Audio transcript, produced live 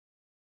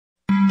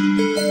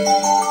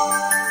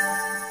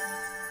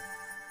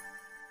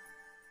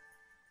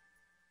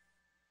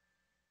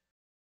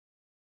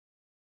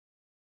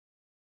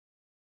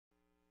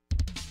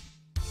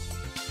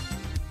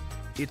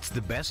It's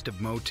the best of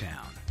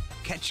Motown.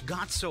 Catch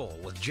Got Soul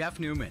with Jeff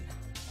Newman,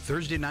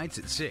 Thursday nights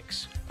at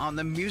 6 on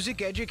the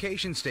Music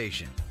Education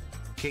Station,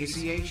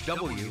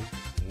 KCHW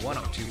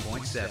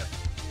 102.7.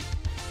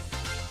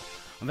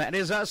 That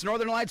is us,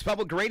 Northern Lights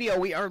Public Radio.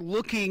 We are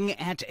looking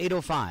at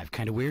 8:05.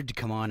 Kind of weird to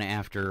come on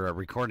after a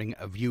recording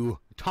of you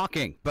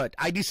talking, but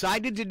I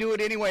decided to do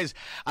it anyways.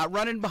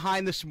 Running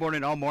behind this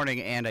morning all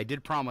morning, and I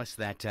did promise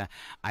that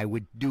I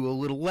would do a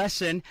little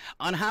lesson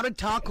on how to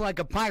talk like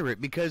a pirate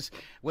because,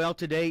 well,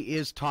 today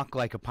is Talk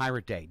Like a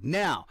Pirate Day.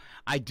 Now,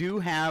 I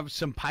do have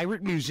some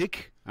pirate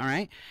music, all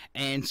right,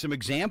 and some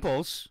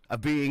examples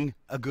of being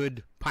a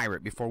good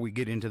pirate before we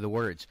get into the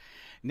words.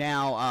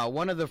 Now,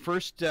 one of the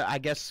first, I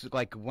guess,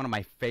 like one of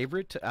my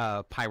favorite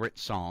pirate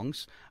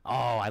songs,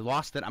 I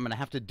lost it. I'm going to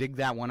have to dig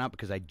that one up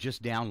because I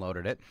just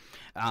downloaded it,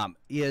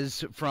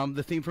 is from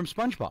the theme from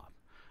SpongeBob,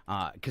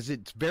 because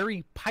it's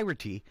very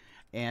piratey,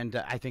 and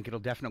I think it'll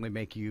definitely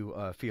make you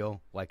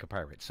feel like a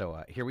pirate.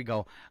 So here we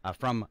go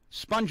from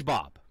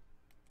SpongeBob.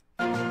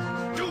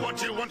 Do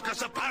what you want,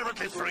 'cause a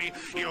pirate is free.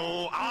 You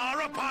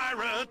are a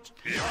pirate.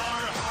 You're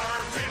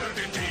our favorite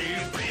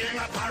indeed. Being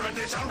a pirate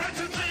is a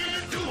wretched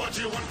thing. Do what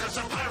you want, 'cause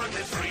a pirate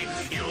is free.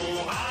 You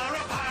are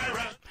a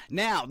pirate.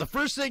 Now, the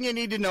first thing you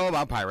need to know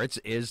about pirates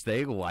is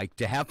they like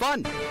to have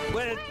fun.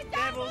 Well, the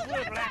devils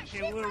were blacks,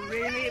 you were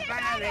really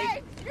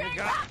bad. You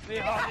got me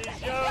on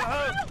his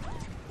yo-ho.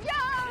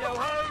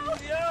 Yo-ho,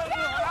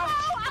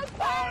 yo-ho. I'm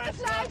pirate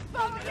life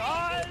for me.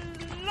 I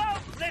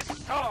love this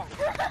song.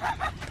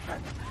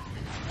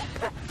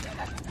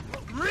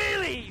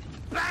 Really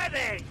bad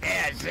eggs.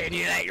 Yes, and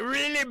you like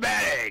really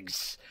bad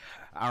eggs.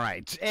 All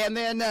right, and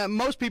then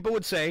most people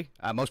would say,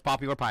 most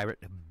popular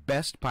pirate,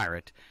 best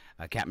pirate,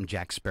 Captain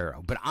Jack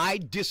Sparrow. But I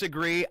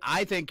disagree.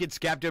 I think it's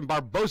Captain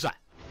Barbossa.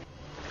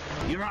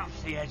 You're off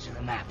the edge of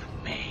the map,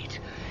 mate.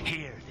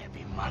 Here there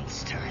be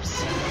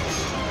monsters.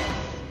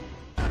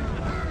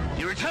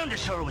 Your return to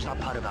shore was not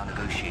part of our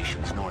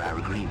negotiations nor our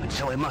agreement,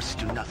 so I must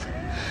do nothing.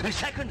 And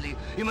secondly,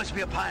 you must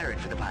be a pirate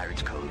for the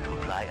Pirate's Code to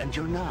apply, and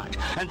you're not.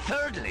 And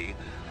thirdly,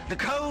 the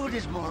code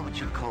is more what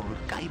you'd call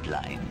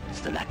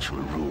guidelines than actual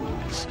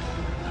rules.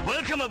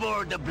 Welcome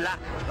aboard the Black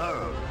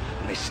Pearl,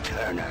 Miss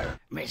Turner.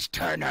 Miss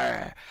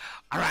Turner.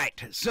 All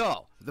right,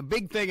 so the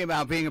big thing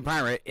about being a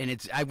pirate,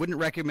 and I wouldn't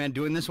recommend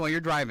doing this while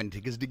you're driving,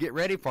 because to get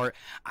ready for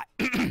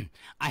it,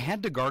 I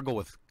had to gargle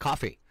with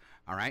coffee.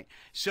 All right,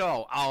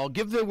 so I'll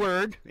give the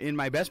word in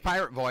my best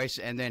pirate voice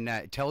and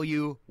then tell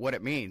you what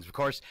it means. Of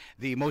course,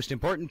 the most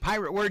important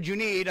pirate word you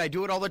need, I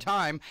do it all the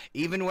time,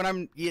 even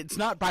when it's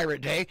not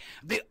Pirate Day,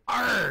 the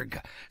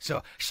ARG.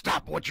 So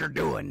stop what you're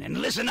doing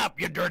and listen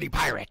up, you dirty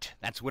pirate.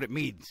 That's what it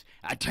means.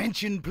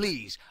 Attention,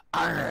 please.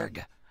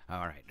 ARG.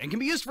 All right, it can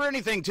be used for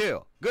anything,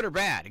 too, good or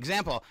bad.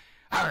 Example,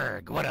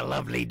 ARG, what a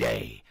lovely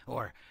day.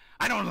 Or,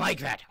 I don't like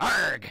that.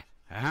 ARG.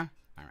 Uh-huh.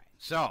 All right,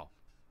 so,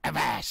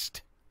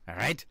 avast. All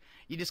right?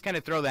 You just kind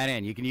of throw that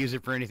in. You can use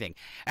it for anything.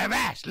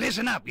 Avast,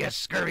 listen up, you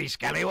scurvy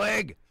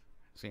scallywag.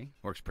 See?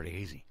 Works pretty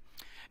easy.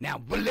 Now,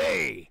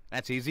 belay.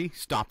 That's easy.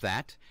 Stop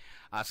that.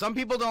 Some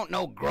people don't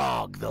know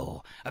grog,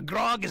 though. A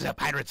grog is a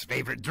pirate's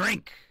favorite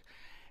drink.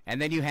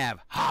 And then you have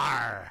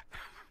har.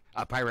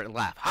 A pirate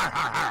laugh. Har,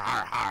 har, har,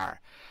 har, har.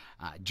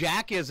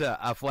 Jack is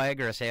a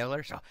flag or a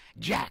sailor, so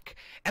Jack.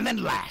 And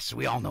then last,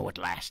 we all know what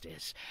last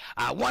is.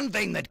 One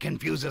thing that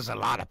confuses a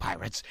lot of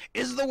pirates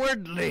is the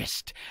word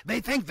list.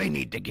 They think they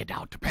need to get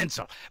out a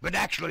pencil, but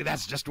actually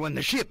that's just when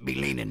the ship be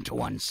leaning to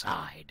one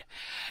side.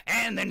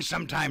 And then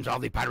sometimes all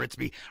the pirates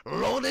be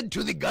loaded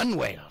to the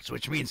gunwales,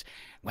 which means,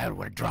 well,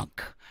 we're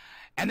drunk.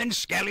 And then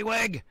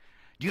scallywag,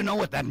 do you know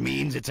what that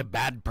means? It's a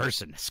bad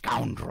person,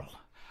 scoundrel.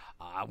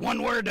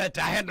 One word that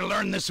I had to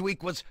learn this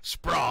week was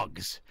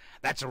sprogs.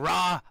 That's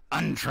raw,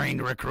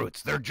 untrained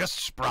recruits. They're just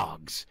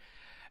sprogs.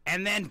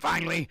 And then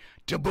finally,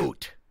 to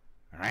boot.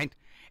 All right?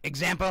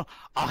 Example,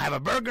 I'll have a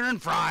burger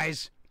and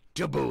fries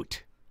to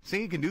boot.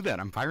 See, you can do that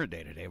on Pirate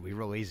Day today. It'll be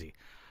real easy.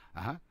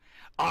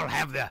 I'll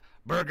have the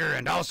burger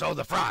and also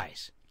the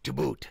fries to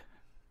boot.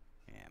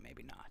 Yeah,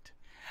 maybe not.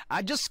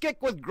 Just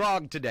stick with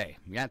grog today.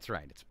 That's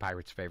right. It's a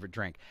pirate's favorite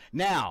drink.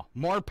 Now,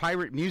 more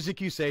pirate music,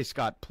 you say,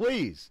 Scott.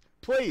 Please.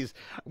 Please,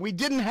 we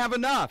didn't have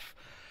enough.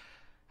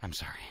 I'm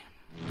sorry.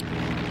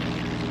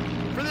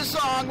 For this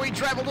song, we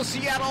travel to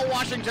Seattle,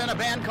 Washington, a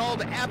band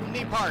called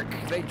Abney Park.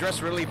 They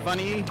dress really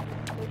funny.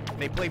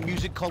 They play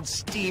music called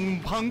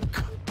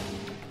steampunk.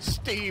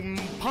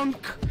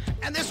 Steampunk.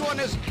 And this one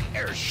is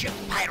Airship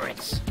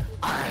Pirates.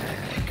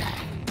 Arrgh.